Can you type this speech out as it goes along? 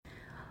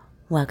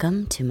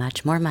Welcome to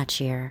Much More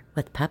Muchier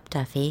with Pup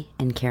Duffy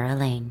and Kara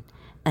Lane,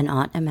 an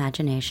Aunt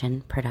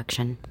Imagination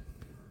production.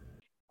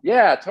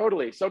 Yeah,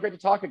 totally. So great to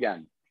talk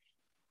again.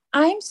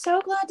 I'm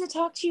so glad to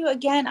talk to you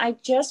again. I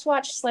just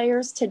watched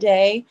Slayers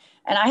today,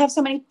 and I have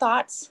so many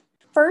thoughts.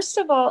 First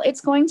of all,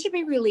 it's going to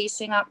be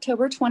releasing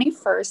October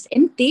 21st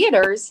in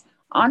theaters,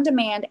 on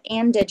demand,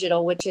 and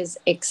digital, which is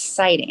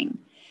exciting.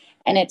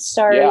 And it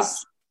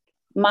stars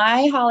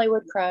my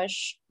Hollywood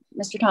crush,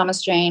 Mr.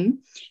 Thomas Jane,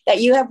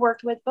 that you have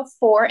worked with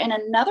before, and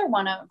another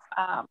one of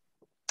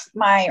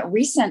my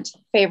recent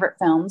favorite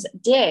films,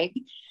 Dig.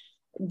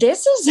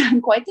 This is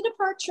quite the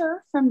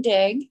departure from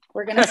Dig.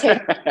 We're going to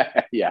say,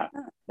 yeah,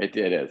 it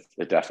is.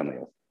 It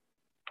definitely is.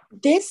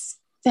 This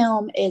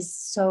film is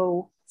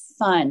so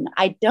fun.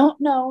 I don't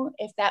know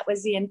if that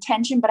was the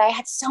intention, but I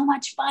had so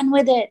much fun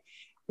with it.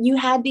 You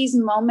had these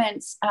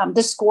moments.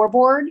 The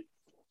scoreboard,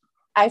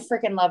 I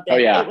freaking loved it. Oh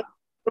yeah,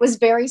 it was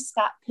very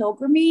Scott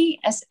Pilgrim-y,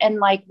 and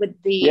like with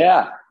the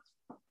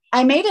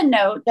I made a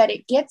note that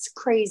it gets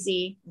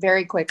crazy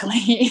very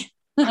quickly.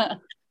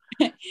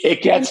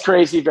 It gets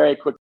crazy very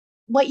quickly.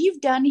 What you've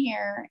done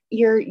here,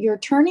 you're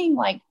turning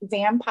like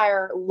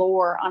vampire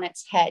lore on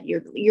its head.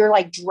 You're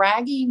like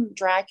dragging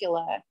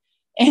Dracula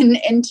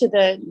into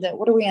the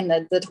what are we in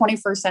the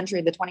 21st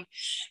century?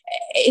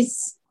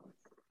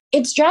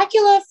 It's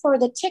Dracula for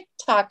the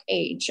TikTok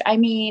age. I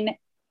mean,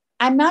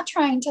 I'm not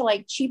trying to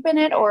like cheapen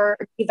it or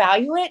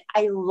devalue it.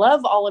 I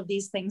love all of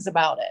these things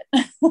about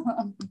it.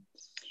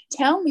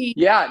 Tell me.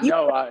 Yeah,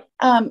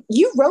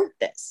 you wrote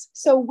this.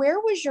 So where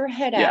was your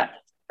head at?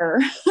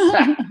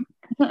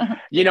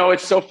 You know,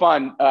 it's so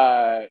fun.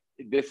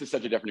 This is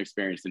such a different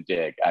experience than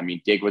Dig. I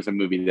mean, Dig was a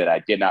movie that I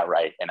did not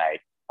write, and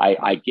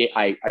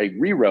I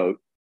rewrote,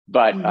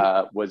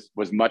 but was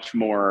much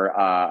more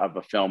of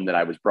a film that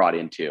I was brought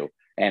into.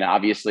 And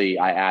obviously,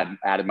 I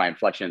added my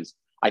inflections.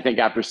 I think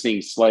after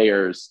seeing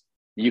Slayers,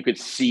 you could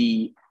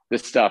see the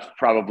stuff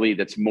probably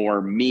that's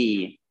more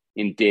me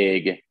in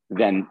Dig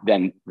than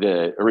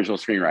the original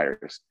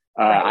screenwriters.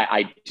 Right.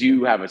 I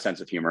do have a sense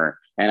of humor,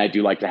 and I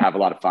do like to have a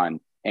lot of fun.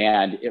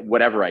 And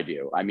whatever I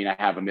do, I mean, I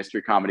have a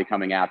mystery comedy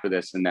coming after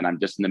this, and then I'm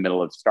just in the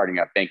middle of starting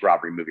a bank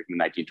robbery movie from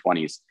the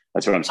 1920s.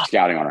 That's what I'm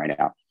scouting on right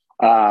now,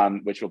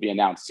 which will be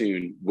announced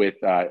soon with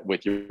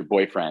your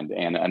boyfriend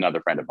and another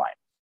friend of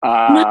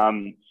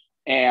mine.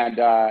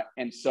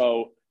 And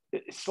so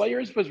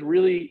Slayers was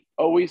really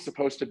always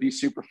supposed to be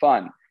super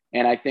fun,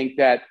 and I think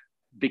that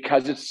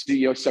because it's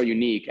so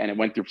unique and it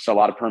went through a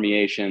lot of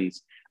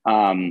permeations.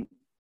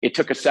 It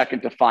took a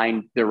second to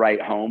find the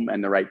right home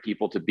and the right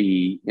people to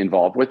be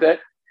involved with it.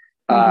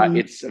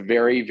 It's a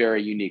very,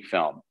 very unique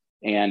film.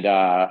 And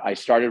I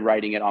started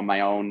writing it on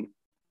my own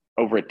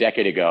over a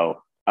decade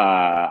ago.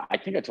 I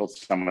think I told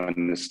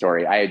someone this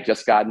story. I had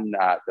just gotten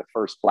the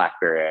first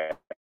BlackBerry I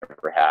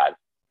ever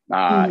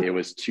had. It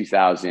was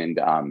 2000,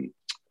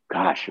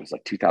 it was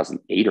like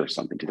 2008 or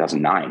something,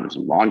 2009. It was a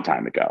long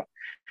time ago.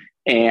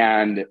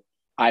 And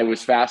I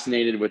was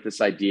fascinated with this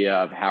idea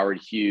of Howard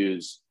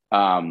Hughes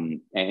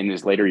in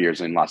his later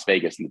years in Las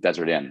Vegas in the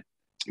Desert Inn,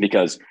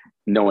 because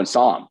no one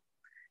saw him.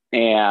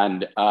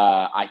 And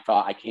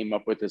I came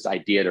up with this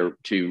idea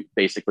to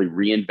basically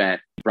reinvent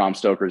Bram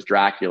Stoker's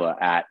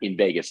Dracula in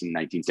Vegas in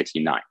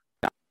 1969.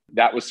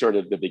 That was sort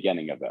of the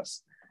beginning of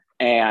this.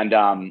 And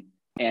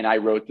I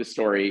wrote the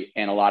story,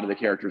 and a lot of the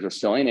characters are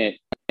still in it.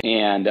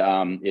 And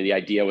the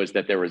idea was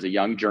that there was a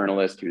young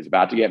journalist who was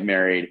about to get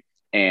married,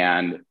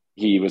 and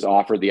he was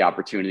offered the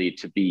opportunity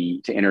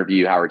to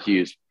interview Howard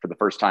Hughes for the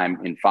first time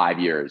in 5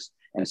 years.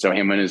 And so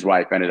him and his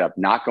wife ended up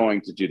not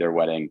going to do their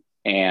wedding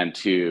and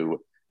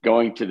to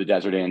going to the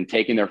Desert Inn,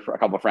 taking a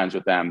couple of friends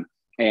with them.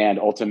 And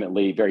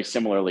ultimately, very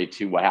similarly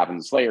to what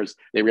happens in Slayers,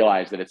 they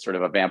realized that it's sort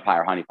of a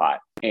vampire honeypot,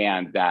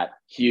 and that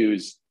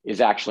Hughes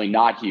is actually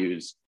not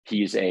Hughes.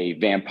 He's a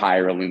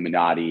vampire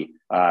Illuminati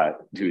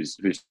whose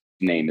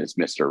name is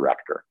Mr.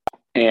 Rector.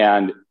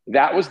 And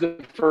that was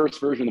the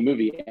first version of the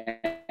movie.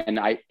 And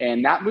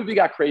that movie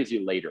got crazy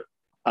later.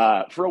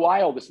 For a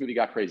while, this movie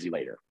got crazy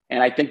later.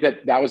 And I think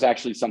that was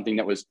actually something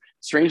that was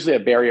strangely a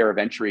barrier of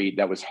entry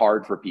that was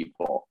hard for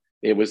people.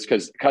 It was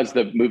because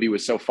the movie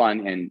was so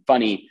fun and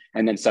funny,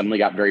 and then suddenly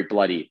got very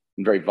bloody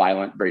and very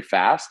violent, very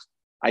fast.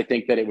 I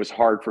think that it was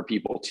hard for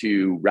people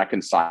to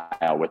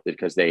reconcile with it,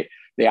 because they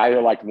either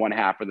liked one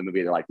half of the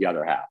movie, or they liked the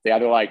other half. They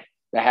either liked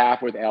the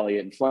half with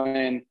Elliot and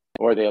Flynn,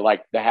 or they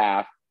liked the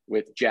half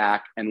with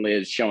Jack and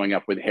Liz showing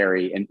up with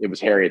Harry, and it was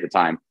Harry at the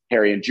time,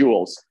 Harry and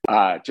Jules,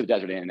 to the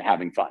Desert Inn and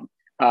having fun.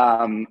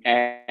 And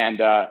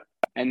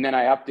then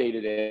I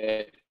updated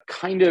it,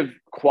 kind of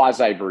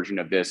quasi version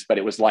of this, but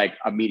it was like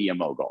a media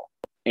mogul,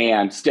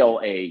 and still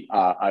it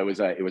was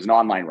an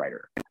online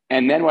writer.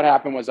 And then what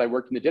happened was I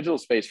worked in the digital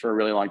space for a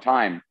really long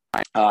time,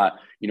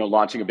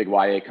 launching a big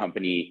YA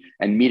company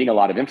and meeting a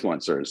lot of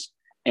influencers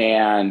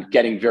and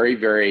getting very,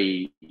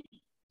 very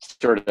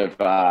sort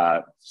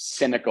of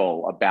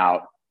cynical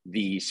about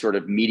the sort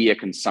of media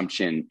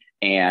consumption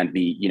and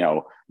the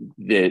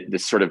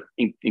sort of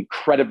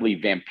incredibly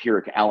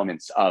vampiric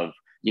elements of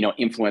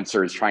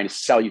influencers trying to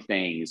sell you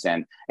things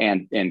and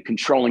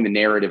controlling the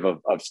narrative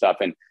of stuff.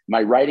 And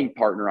my writing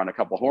partner on a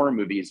couple horror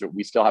movies,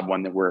 we still have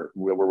one that we're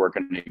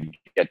working to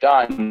get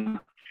done.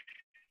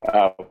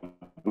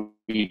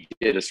 We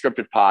did a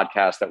scripted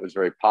podcast that was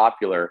very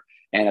popular.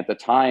 And at the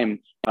time,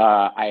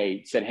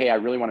 I said, hey, I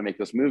really want to make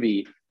this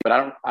movie, but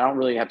I don't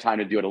really have time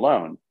to do it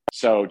alone.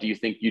 So do you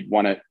think you'd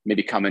want to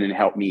maybe come in and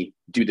help me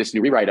do this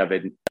new rewrite of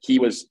it? And he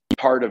was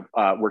part of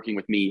working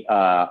with me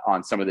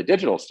on some of the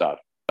digital stuff.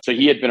 So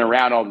he had been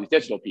around all these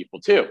digital people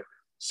too.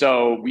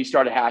 So we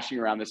started hashing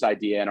around this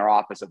idea in our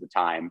office at the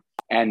time.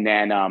 And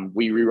then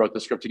we rewrote the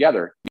script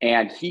together.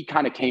 And he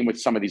kind of came with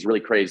some of these really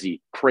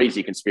crazy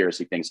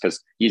conspiracy things,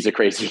 because he's a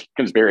crazy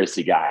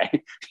conspiracy guy.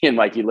 And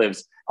like, he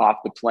lives off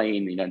the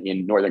plane,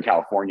 in Northern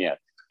California.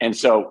 And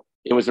so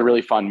it was a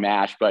really fun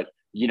mash. But,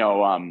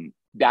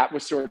 that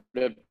was sort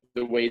of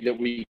the way that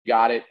we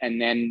got it.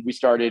 And then we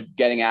started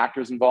getting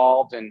actors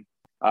involved, and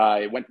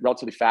it went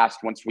relatively fast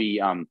once we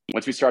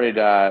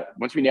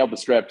nailed the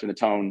script and the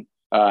tone,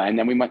 and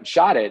then we went and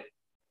shot it.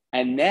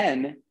 And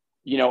then,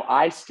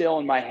 I still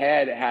in my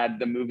head had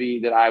the movie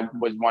that I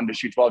wanted to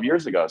shoot 12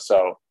 years ago.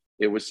 So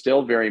it was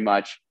still very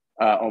much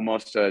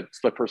almost a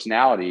split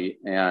personality.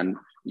 And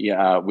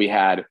we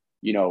had,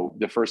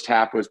 the first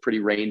half was pretty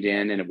reined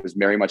in, and it was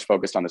very much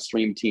focused on the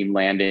stream team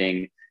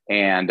landing,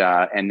 and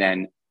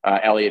then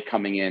Elliot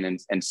coming in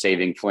and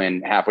saving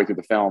Flynn halfway through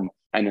the film.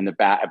 And then the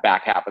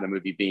back half of the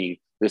movie being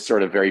this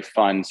sort of very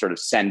fun sort of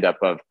send up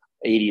of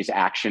 80s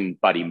action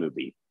buddy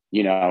movie,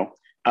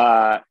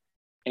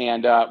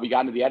 and we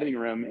got into the editing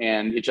room,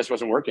 and it just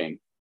wasn't working.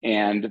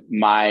 And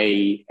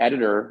my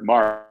editor,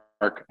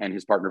 Mark, and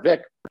his partner,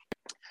 Vic,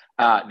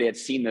 they had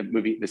seen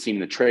the scene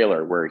in the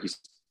trailer where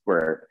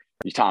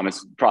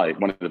Thomas, probably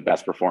one of the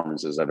best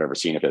performances I've ever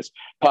seen of his.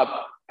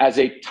 Pup, as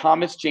a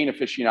Thomas Jane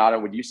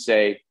aficionado, would you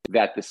say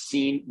that the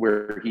scene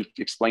where he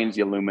explains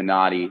the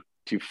Illuminati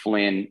to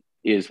Flynn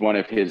is one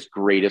of his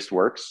greatest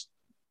works?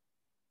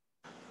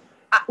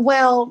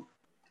 Well,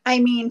 I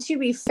mean, to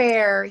be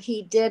fair,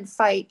 he did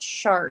fight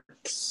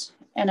sharks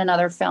in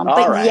another film.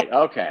 All right. Yeah,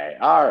 okay.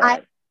 All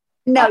right.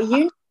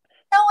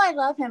 I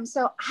love him.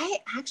 So I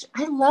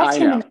loved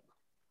him.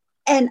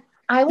 And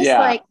I was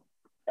like,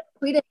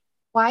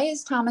 why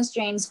is Thomas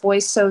Jane's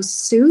voice so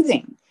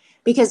soothing?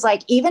 Because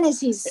like, even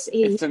as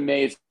it's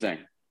amazing.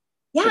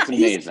 Yeah. It's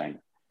amazing.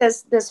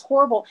 This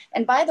horrible.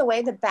 And by the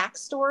way, the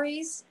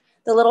backstories,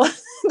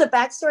 the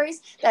backstories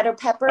that are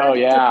peppered. Oh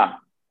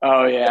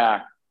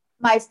yeah.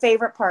 My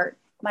favorite part.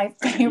 My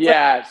favorite.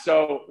 Yeah.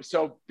 So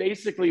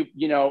basically,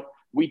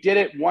 we did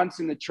it once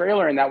in the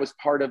trailer, and that was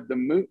part of the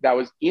movie. That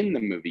was in the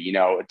movie.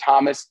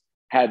 Thomas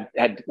had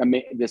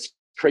this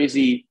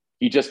crazy.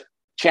 He just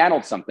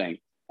channeled something,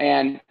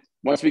 and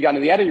once we got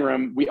into the editing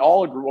room, we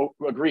all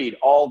agreed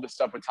all the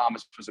stuff with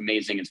Thomas was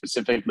amazing, and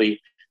specifically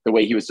the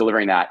way he was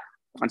delivering that.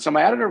 And so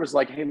my editor was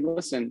like, "Hey,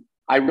 listen,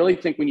 I really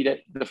think we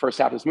need the first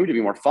half of this movie to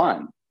be more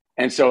fun."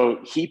 And so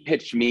he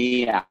pitched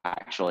me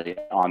actually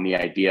on the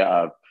idea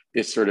of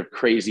this sort of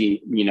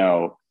crazy,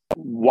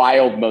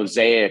 wild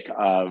mosaic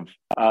of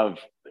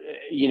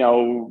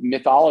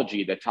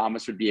mythology that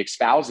Thomas would be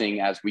espousing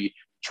as we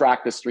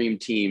track the stream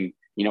team,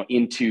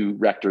 into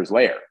Rector's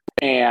lair.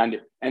 And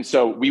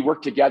so we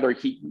worked together.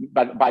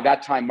 By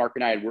that time, Mark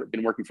and I had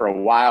been working for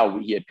a while.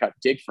 He had cut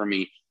Dig for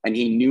me, and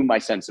he knew my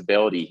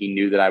sensibility. He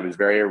knew that I was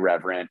very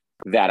irreverent,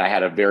 that I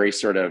had a very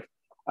sort of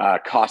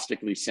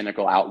caustically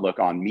cynical outlook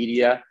on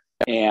media.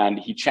 And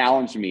he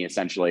challenged me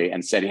essentially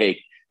and said,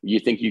 "Hey, you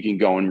think you can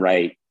go and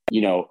write,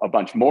 a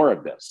bunch more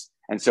of this?"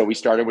 And so we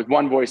started with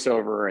one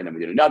voiceover, and then we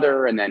did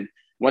another. And then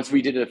once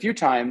we did it a few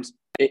times,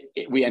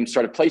 we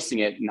started placing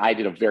it. And I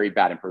did a very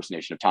bad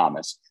impersonation of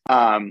Thomas.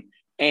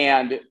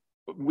 And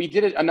we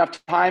did it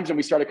enough times, and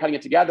we started cutting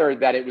it together,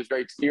 that it was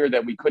very clear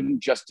that we couldn't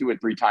just do it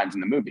 3 times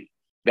in the movie,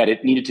 that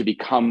it needed to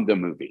become the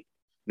movie,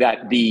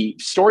 that the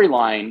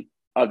storyline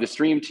of the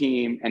stream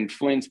team and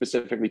Flynn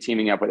specifically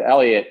teaming up with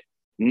Elliot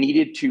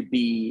needed to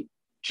be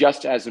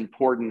just as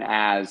important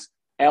as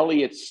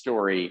Elliot's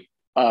story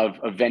of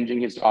avenging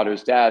his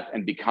daughter's death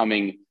and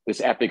becoming this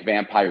epic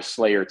vampire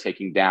slayer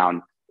taking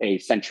down a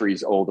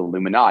centuries-old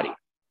Illuminati.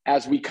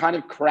 As we kind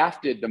of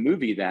crafted the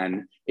movie,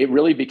 then it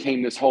really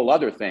became this whole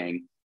other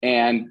thing.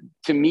 And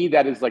to me,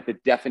 that is like the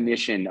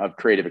definition of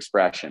creative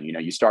expression.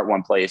 You start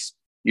one place,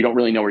 you don't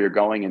really know where you're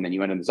going, and then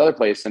you end in this other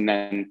place, and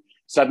then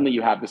suddenly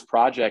you have this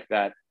project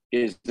that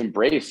is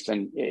embraced,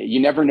 and you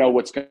never know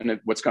what's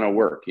gonna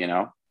work.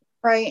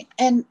 Right.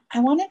 And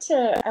I wanted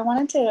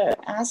to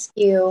ask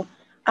you.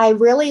 I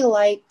really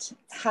liked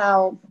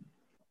how,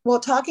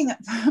 talking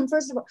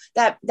first of all,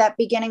 that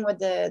beginning with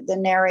the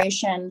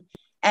narration,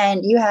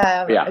 and you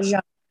have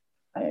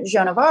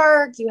Joan of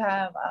Arc, you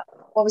have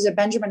what was it,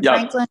 Benjamin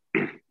Franklin?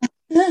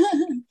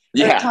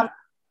 Yeah.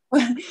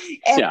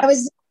 I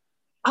was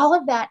all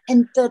of that,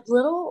 and the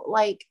little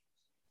like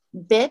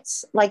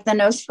bits, like the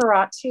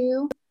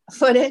Nosferatu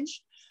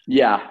footage.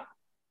 Yeah.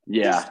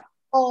 It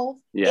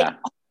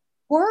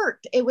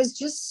worked. It was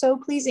just so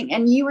pleasing.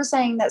 And you were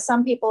saying that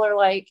some people are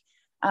like,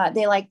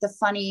 they like the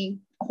funny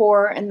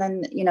horror, and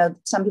then, you know,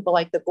 some people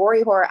like the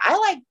gory horror. I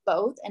like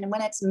both. And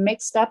when it's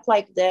mixed up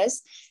like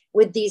this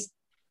with these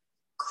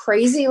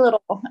crazy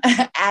little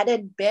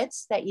added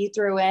bits that you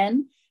threw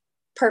in,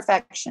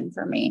 perfection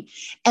for me.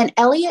 And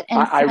Elliot and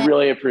I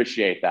really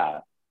appreciate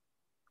that.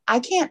 I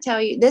can't tell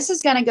you, this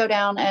is going to go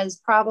down as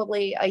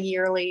probably a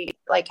yearly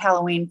like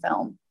Halloween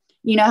film.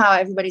 You know how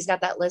everybody's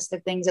got that list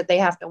of things that they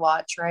have to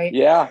watch, right?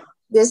 Yeah.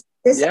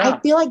 I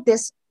feel like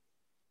this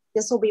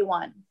will be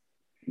one.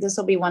 This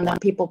will be one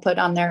that people put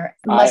on their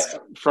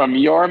from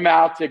your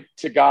mouth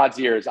to God's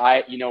ears.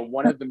 You know,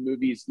 one of the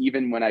movies,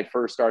 even when I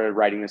first started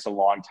writing this a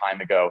long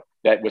time ago,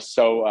 that was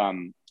so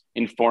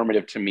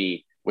informative to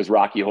me was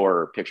Rocky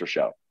Horror Picture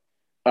Show.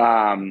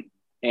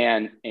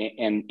 And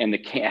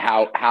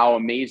how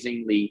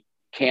amazingly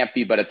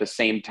campy, but at the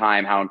same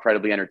time, how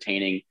incredibly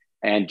entertaining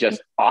and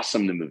just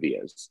awesome the movie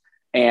is.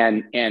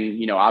 And,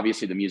 you know,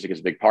 obviously the music is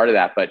a big part of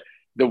that, but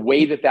the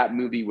way that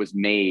movie was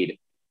made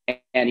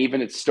and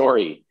even its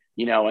story,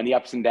 you know, and the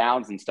ups and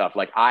downs and stuff,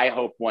 like, I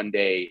hope one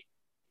day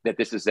that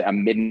this is a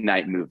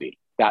midnight movie.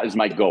 That is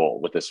my goal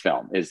with this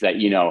film, is that,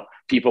 you know,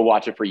 people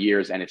watch it for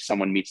years. And if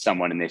someone meets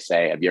someone and they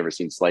say, have you ever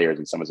seen Slayers?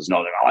 And someone says,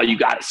 no, they're, oh, you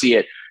got to see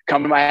it.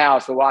 Come to my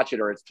house to watch it.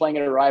 Or it's playing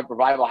at a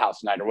revival house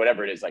tonight, or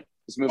whatever it is. Like,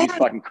 this movie's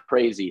fucking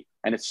crazy.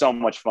 And it's so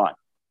much fun.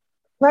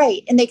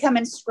 Right. And they come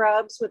in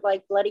scrubs with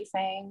like bloody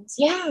fangs.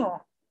 Yeah.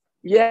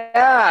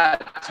 Yeah,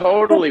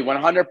 totally.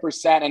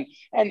 100%.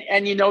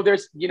 And, you know,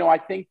 there's, you know, I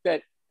think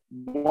that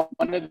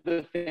one of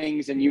the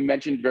things, and you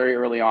mentioned very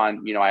early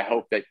on, you know, I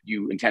hope that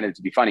you intended it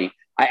to be funny.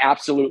 I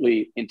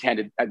absolutely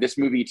intended this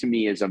movie to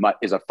me is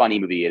a funny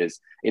movie. It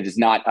is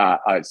not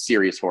a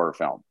serious horror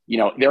film. You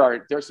know, there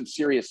are some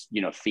serious,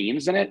 you know,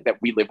 themes in it that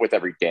we live with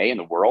every day in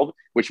the world,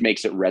 which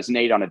makes it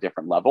resonate on a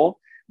different level.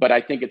 But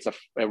I think it's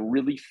a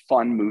really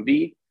fun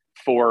movie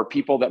for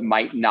people that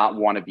might not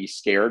want to be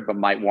scared, but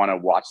might want to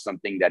watch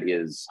something that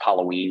is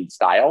Halloween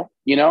style,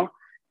 you know?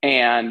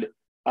 And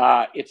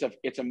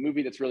it's a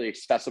movie that's really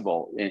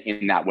accessible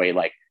in that way.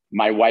 Like,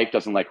 my wife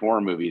doesn't like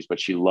horror movies, but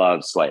she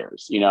loves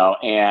Slayers, you know?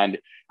 And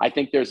I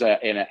think there's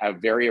a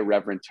very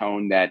irreverent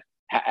tone that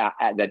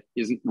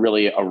isn't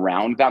really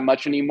around that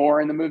much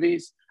anymore in the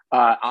movies.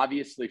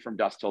 Obviously From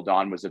Dusk Till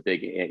Dawn was a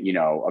big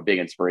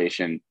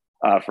inspiration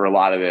for a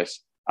lot of this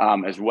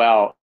as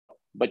well.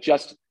 But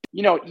just,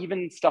 you know,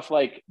 even stuff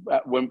like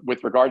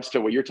with regards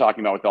to what you're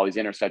talking about with all these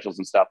interstitials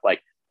and stuff, like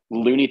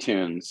Looney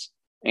Tunes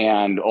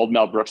and old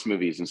Mel Brooks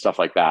movies and stuff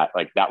like that.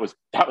 Like, that was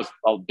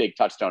a big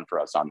touchstone for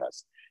us on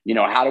this. You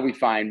know, how do we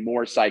find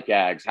more psych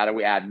gags? How do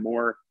we add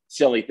more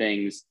silly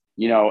things?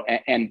 You know,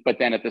 but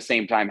then at the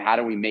same time, how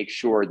do we make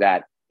sure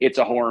that it's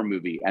a horror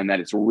movie and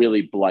that it's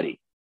really bloody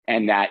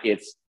and that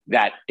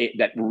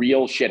that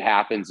real shit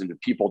happens and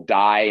that people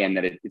die and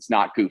that it's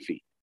not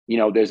goofy? You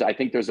know, I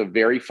think there's a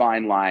very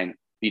fine line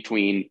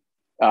between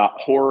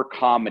horror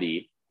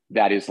comedy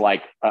that is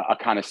like a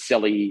kind of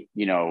silly,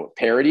 you know,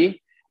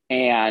 parody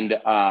and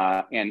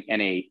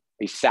a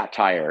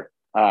satire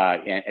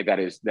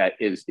that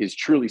is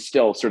truly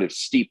still sort of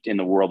steeped in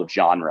the world of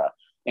genre.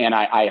 And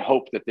I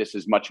hope that this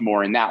is much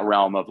more in that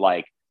realm of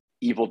like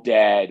Evil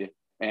Dead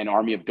and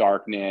Army of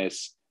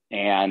Darkness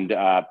and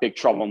Big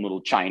Trouble in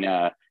Little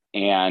China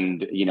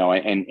and, you know,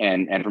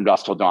 and From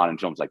Dusk Till Dawn and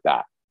films like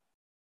that.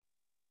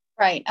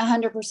 Right.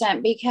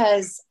 100%.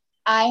 Because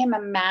I am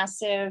a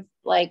massive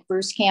like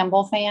Bruce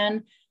Campbell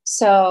fan.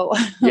 So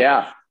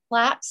yeah,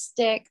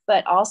 slapstick,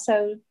 but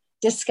also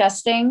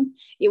disgusting,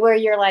 where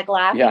you're like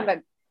laughing, but at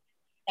the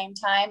same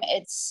time,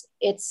 it's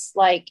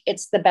like,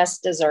 it's the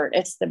best dessert.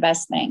 It's the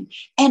best thing.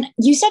 And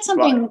you said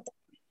something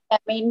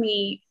that made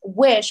me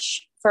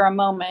wish for a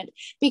moment,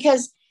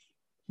 because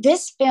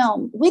this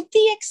film, with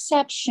the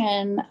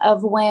exception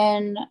of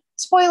when,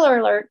 spoiler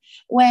alert,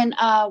 when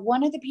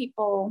one of the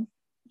people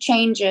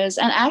changes,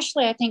 and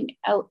actually I think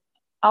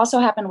also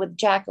happened with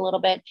Jack a little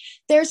bit,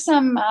 there's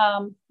some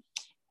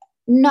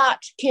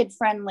not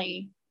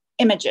kid-friendly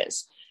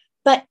images.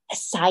 But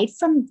aside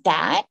from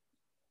that,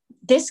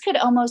 this could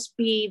almost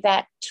be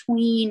that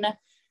tween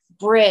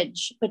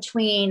bridge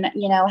between,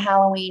 you know,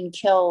 Halloween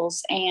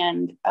Kills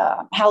and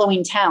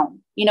Halloween Town.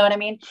 You know what I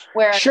mean?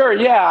 Where sure,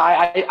 yeah,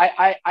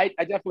 I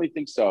definitely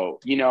think so.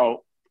 You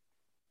know,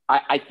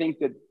 I think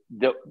that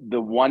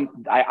the one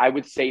I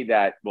would say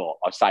that, well,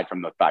 aside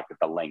from the fact that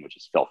the language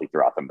is filthy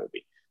throughout the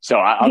movie,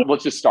 so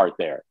let's just start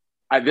there.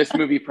 This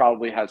movie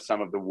probably has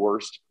some of the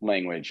worst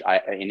language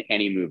in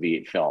any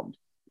movie filmed.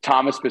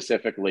 Thomas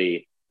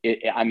specifically,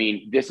 I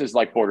mean, this is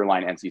like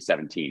borderline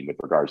NC-17 with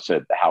regards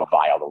to how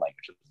vile the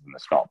language is in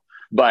this film.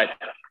 But,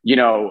 you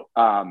know,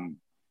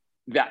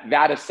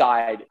 that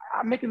aside,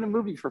 I'm making the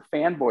movie for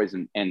fanboys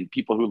and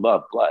people who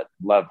love blood,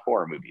 love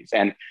horror movies.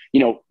 And, you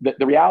know,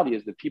 the reality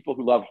is that people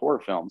who love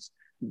horror films,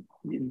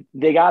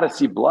 they got to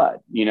see blood,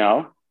 you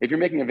know? If you're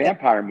making a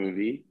vampire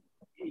movie,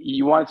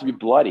 you want it to be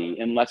bloody,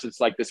 unless it's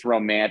like this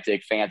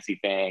romantic fancy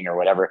thing or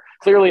whatever.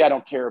 Clearly, I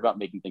don't care about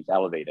making things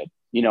elevated.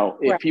 You know,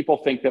 if people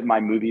think that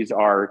my movies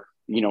are,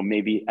 you know,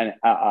 maybe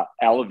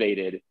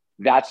elevated,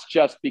 that's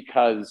just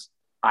because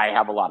I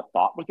have a lot of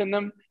thought within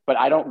them. but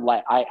I don't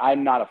like,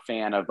 I'm not a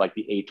fan of like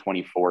the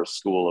A24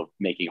 school of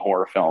making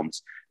horror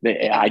films.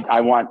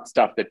 I want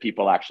stuff that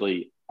people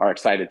actually are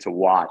excited to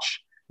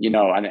watch, you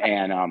know,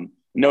 and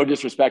no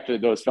disrespect to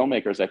those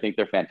filmmakers. I think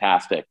they're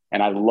fantastic.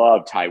 And I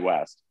love Ty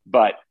West,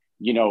 but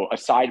you know,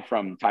 aside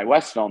from Ty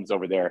West films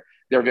over there,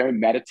 they're very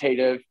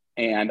meditative.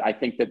 And I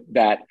think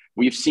that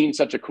we've seen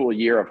such a cool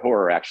year of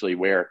horror actually,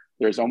 where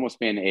there's almost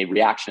been a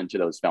reaction to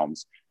those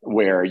films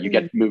where you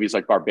get movies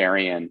like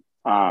Barbarian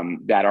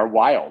that are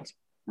wild,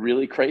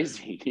 really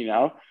crazy, you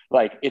know,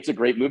 like it's a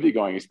great movie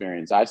going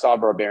experience. I saw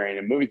Barbarian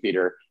in movie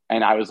theater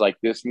and I was like,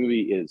 this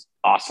movie is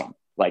awesome.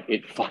 Like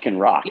it fucking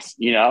rocks,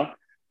 you know?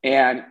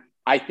 And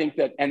I think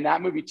and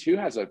that movie too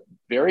has a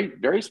very,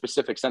 very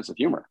specific sense of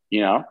humor, you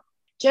know?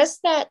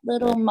 Just that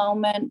little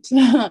moment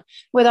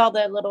with all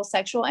the little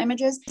sexual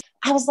images.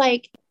 I was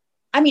like,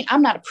 I mean,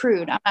 I'm not a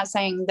prude. I'm not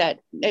saying that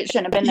it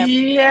shouldn't have been there.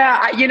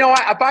 Yeah. You know,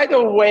 by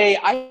the way,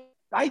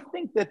 I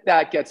think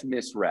that gets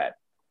misread.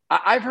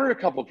 I've heard a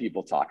couple of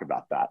people talk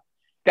about that.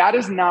 That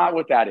is not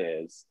what that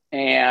is.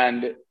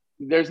 And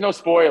there's no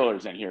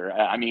spoilers in here.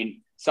 I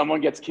mean,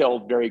 someone gets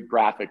killed very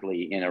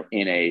graphically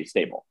in a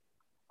stable.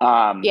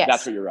 Yes.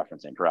 That's what you're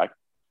referencing, correct?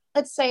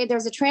 Let's say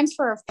there's a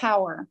transfer of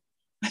power.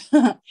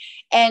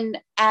 And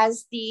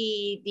as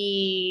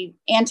the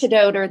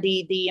antidote or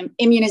the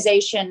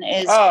immunization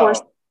is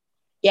forced.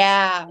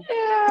 Yeah.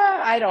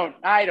 I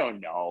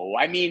don't know.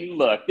 I mean,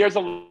 look, there's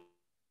a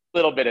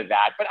little bit of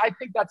that, but I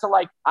think that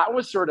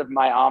was sort of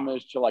my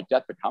homage to like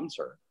Death Becomes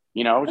Her,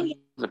 you know, which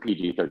is a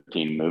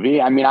PG-13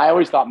 movie. I mean, I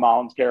always thought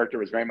Mullen's character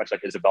was very much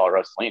like Isabella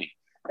Rossellini.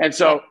 And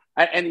so,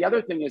 and the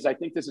other thing is, I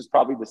think this is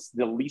probably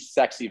the least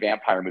sexy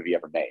vampire movie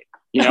ever made,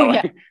 you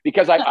know,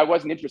 because I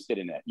wasn't interested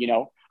in it. You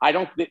know, my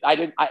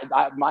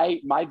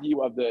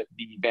view of the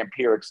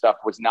vampiric stuff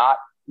was not,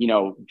 you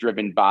know,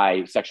 driven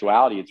by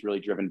sexuality. It's really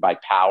driven by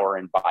power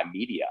and by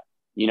media,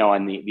 you know,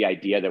 and the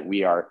idea that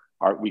we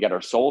got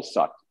our souls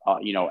sucked,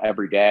 you know,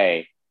 every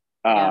day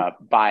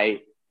by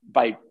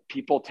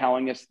people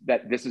telling us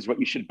that this is what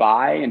you should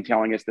buy and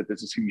telling us that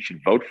this is who you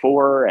should vote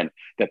for and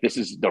that this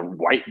is the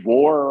right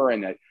war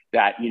and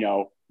that you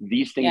know,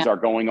 these things are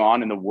going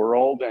on in the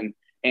world and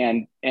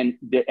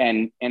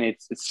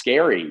it's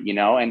scary, you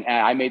know, and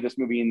I made this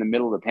movie in the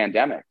middle of the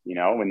pandemic, you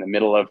know, in the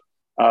middle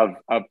of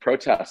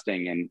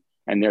protesting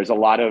and there's a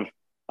lot of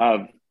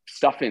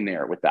stuff in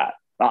there with that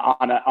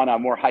on a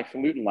more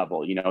highfalutin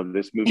level, you know,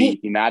 this movie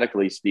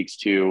thematically speaks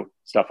to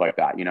stuff like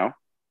that, you know?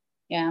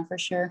 Yeah, for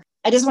sure.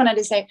 I just wanted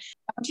to say,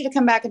 I want you to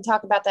come back and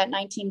talk about that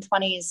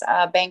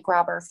 1920s bank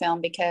robber film,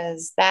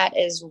 because that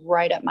is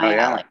right up my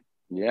alley.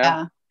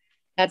 Yeah.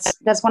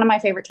 That's one of my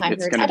favorite time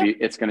periods.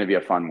 It's going to be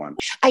a fun one.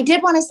 I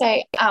did want to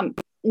say,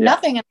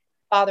 nothing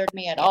bothered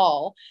me at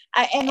all.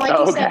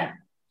 You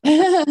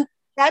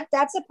said,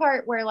 that's a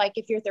part where, like,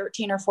 if you're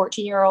 13 or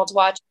 14-year-olds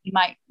watching, you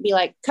might be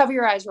like, cover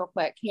your eyes real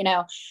quick, you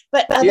know.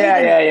 But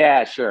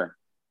sure.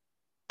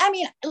 I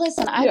mean,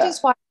 listen, I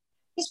just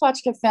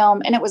watched a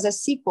film, and it was a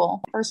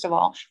sequel, first of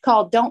all,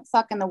 called Don't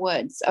Fuck in the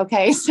Woods.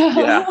 Okay. So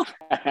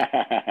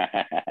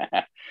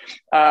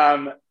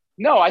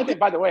no, I think,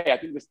 by the way, I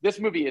think this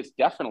movie is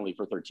definitely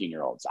for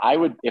 13-year-olds. I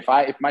would, if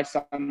my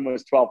son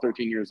was 12,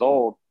 13 years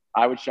old,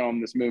 I would show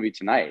him this movie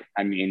tonight.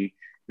 I mean,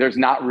 there's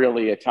not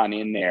really a ton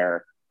in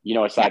there, you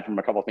know, aside from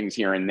a couple things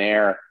here and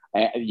there,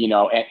 you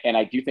know, and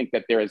I do think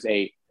that there is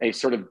a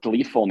sort of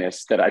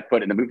gleefulness that I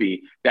put in the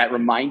movie that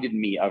reminded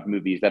me of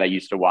movies that I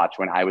used to watch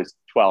when I was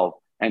 12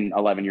 and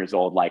 11 years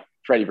old, like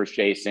Freddy vs.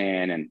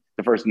 Jason and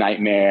The First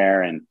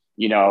Nightmare, and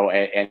you know,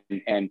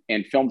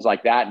 and films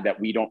like that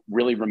we don't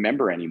really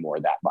remember anymore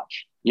that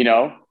much. You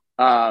know,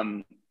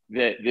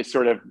 the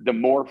sort of the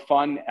more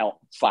fun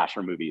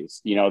slasher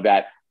movies, you know,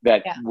 that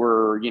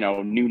were, you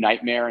know, New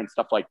Nightmare and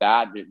stuff like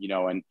that, you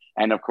know, and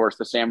of course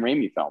the Sam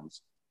Raimi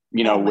films,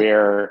 you know,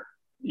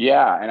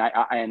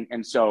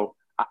 so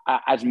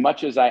as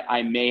much as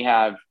I may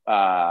have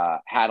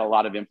had a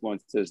lot of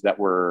influences that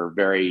were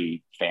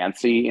very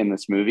fancy in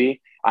this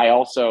movie, I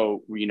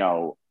also, you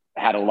know,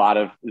 had a lot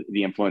of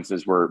the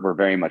influences were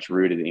very much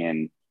rooted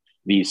in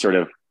these sort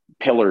of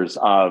pillars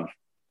of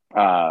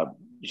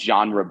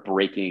genre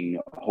breaking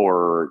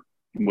horror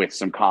with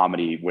some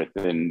comedy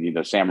within, you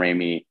know, Sam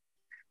Raimi,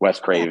 Wes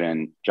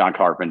Craven, John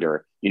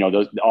Carpenter, you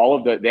know,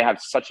 they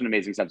have such an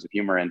amazing sense of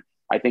humor. And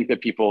I think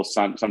that people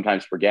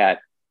sometimes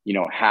forget, you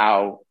know,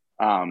 how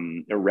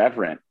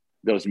irreverent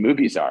those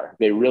movies are.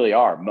 They really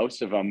are.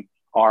 Most of them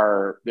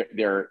are,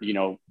 they're you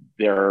know,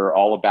 they're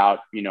all about,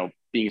 you know,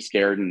 being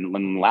scared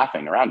and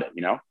laughing around it,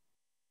 you know?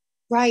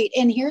 Right.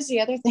 And here's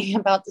the other thing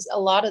about this, a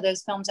lot of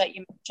those films that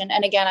you mentioned,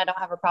 and again, I don't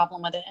have a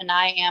problem with it, and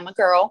I am a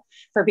girl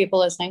for people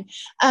listening.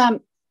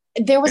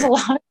 There was a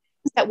lot of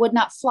things that would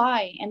not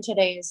fly in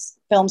today's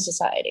film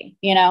society,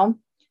 you know,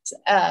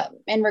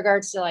 in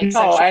regards to like,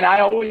 and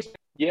I always,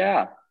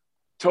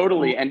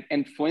 totally.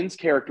 And Flynn's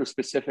character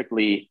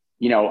specifically,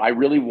 you know, I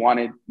really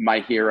wanted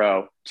my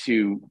hero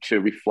to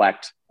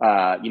reflect,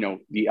 you know,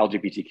 the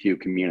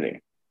LGBTQ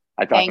community.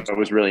 I thought it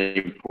was really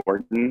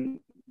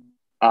important.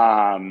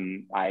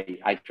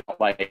 I felt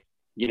like,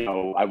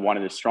 I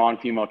wanted a strong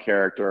female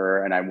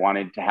character, and I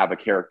wanted to have a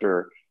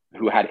character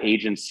who had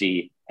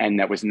agency and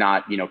that was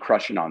not,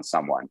 crushing on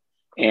someone.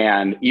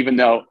 And even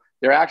though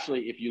there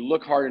actually, if you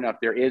look hard enough,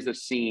 there is a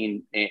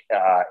scene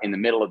in the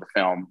middle of the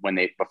film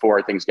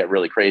before things get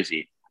really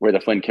crazy, where the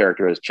Flynn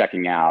character is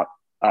checking out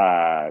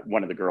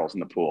one of the girls in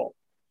the pool.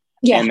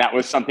 Yeah. And that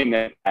was something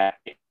that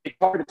it's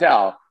hard to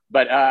tell,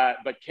 but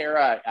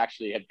Kara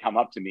actually had come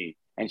up to me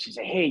and she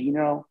said, "Hey,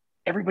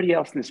 everybody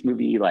else in this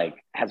movie like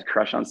has a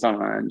crush on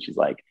someone." She's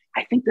like,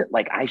 "I think that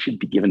like I should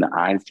be giving the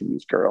eyes to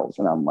these girls."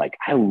 And I'm like,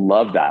 "I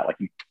love that. Like,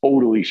 you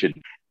totally should."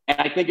 And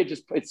I think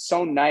it's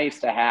so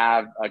nice to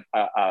have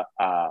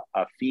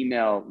a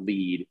female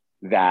lead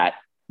that,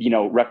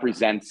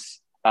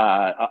 represents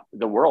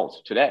the world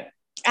today.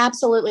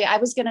 Absolutely. I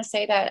was going to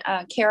say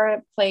that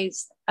Kara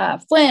plays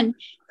Flynn,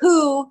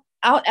 who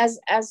out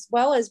as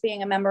well as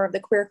being a member of the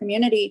queer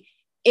community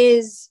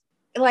is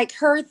like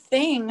her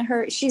thing.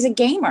 She's a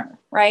gamer,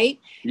 right?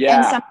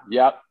 Yeah.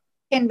 And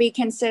can be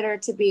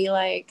considered to be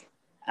like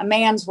a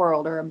man's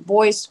world or a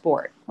boy's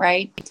sport,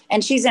 right?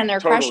 And she's in there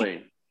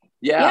crushing.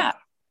 Yeah.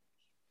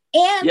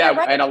 And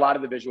and a lot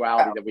of the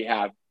visuality that we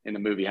have in the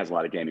movie has a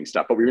lot of gaming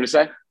stuff. But we were going to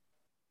say?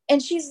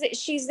 And she's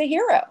the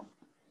hero.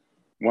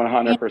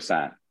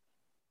 100%.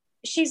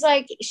 She's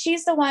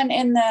the one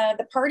in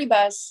the party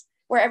bus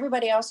where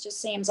everybody else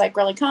just seems like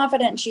really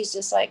confident. And she's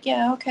just like,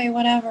 yeah, okay,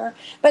 whatever.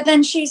 But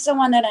then she's the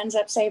one that ends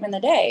up saving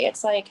the day.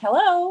 It's like,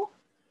 hello.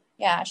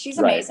 Yeah, she's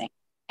amazing. Right.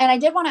 And I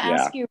did want to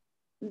ask you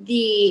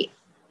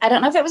I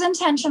don't know if it was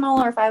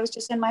intentional or if I was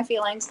just in my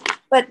feelings,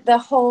 but the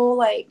whole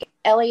like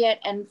Elliot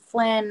and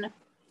Flynn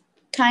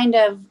kind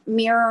of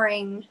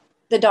mirroring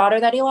the daughter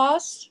that he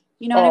lost.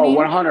 You know what I mean?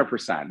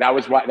 100%. That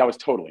was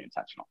totally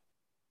intentional.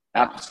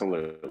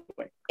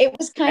 Absolutely. It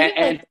was kind of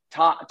and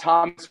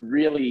Tom's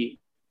really,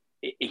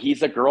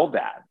 he's a girl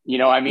dad,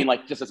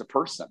 like just as a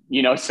person,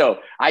 so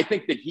I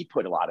think that he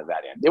put a lot of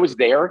that in. It was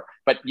there,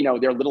 but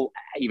there are little,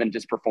 even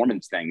just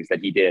performance things that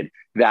he did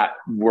that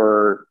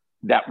were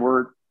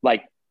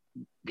like,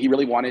 he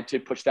really wanted to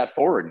push that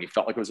forward. And he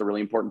felt like it was a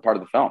really important part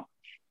of the film.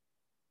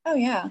 Oh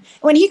yeah.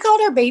 When he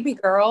called her baby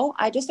girl,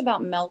 I just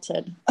about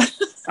melted.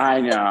 I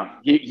know.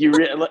 He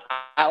really,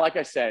 like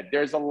I said,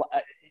 there's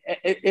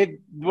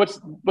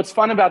what's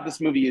fun about this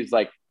movie is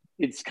like,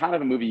 it's kind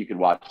of a movie you could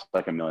watch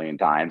like a million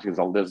times because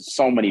there's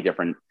so many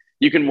different,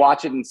 you can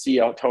watch it and see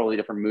a totally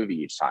different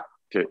movie each time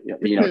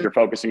if you're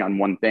focusing on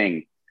one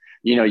thing,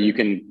 you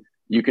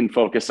can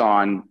focus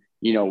on,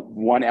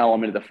 one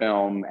element of the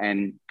film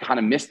and kind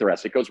of miss the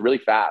rest. It goes really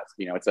fast.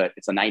 It's a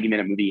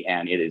 90-minute movie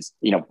and it is,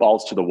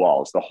 balls to the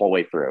walls the whole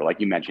way through. Like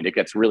you mentioned, it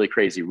gets really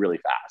crazy, really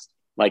fast.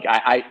 Like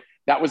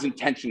that was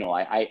intentional.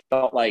 I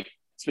felt like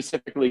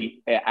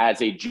specifically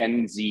as a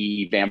Gen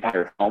Z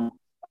vampire film,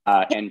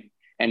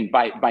 and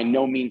by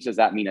no means does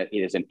that mean that it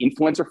is an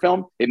influencer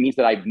film. It means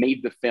that I've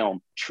made the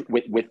film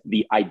with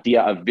the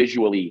idea of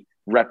visually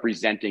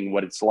representing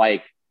what it's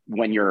like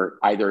when you're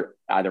either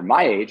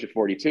my age of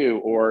 42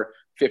 or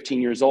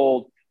 15 years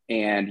old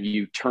and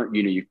you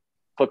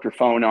flip your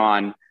phone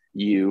on,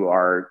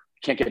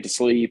 can't get to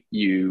sleep,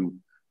 you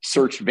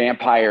search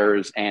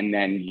vampires, and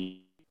then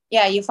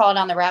you fall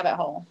down the rabbit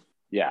hole.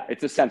 Yeah,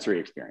 it's a sensory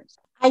experience.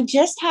 I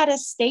just had a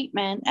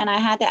statement and I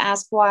had to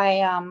ask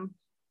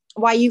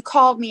why you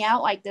called me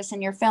out like this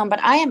in your film, but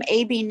I am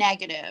AB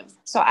negative.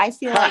 So I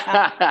feel like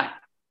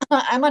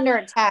I'm under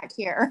attack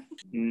here.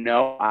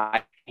 No,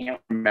 I can't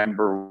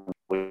remember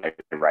what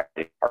the right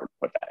part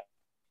put that.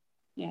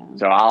 Yeah.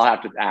 So I'll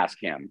have to ask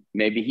him.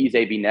 Maybe he's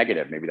AB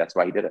negative. Maybe that's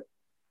why he did it.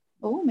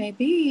 Oh,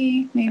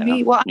 maybe.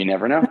 Yeah. Well, you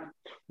never know.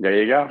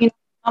 There you go.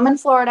 I'm in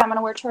Florida. I'm going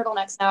to wear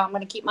turtlenecks now. I'm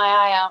going to keep my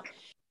eye out.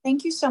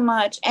 Thank you so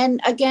much.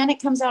 And again,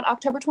 it comes out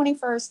October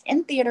 21st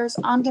in theaters,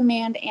 on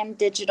demand, and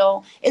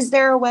digital. Is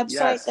there a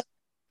website that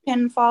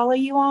can follow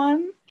you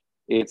on?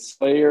 It's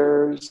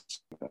Slayers.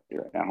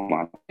 Hold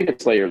on. I think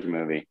it's Slayers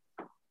movie.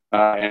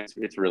 And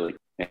it's really,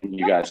 and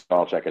you guys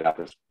all check it out.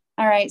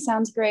 All right.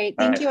 Sounds great.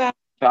 Thank you, Asher.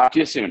 Talk to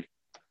you soon.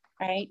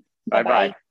 All right. Bye-bye.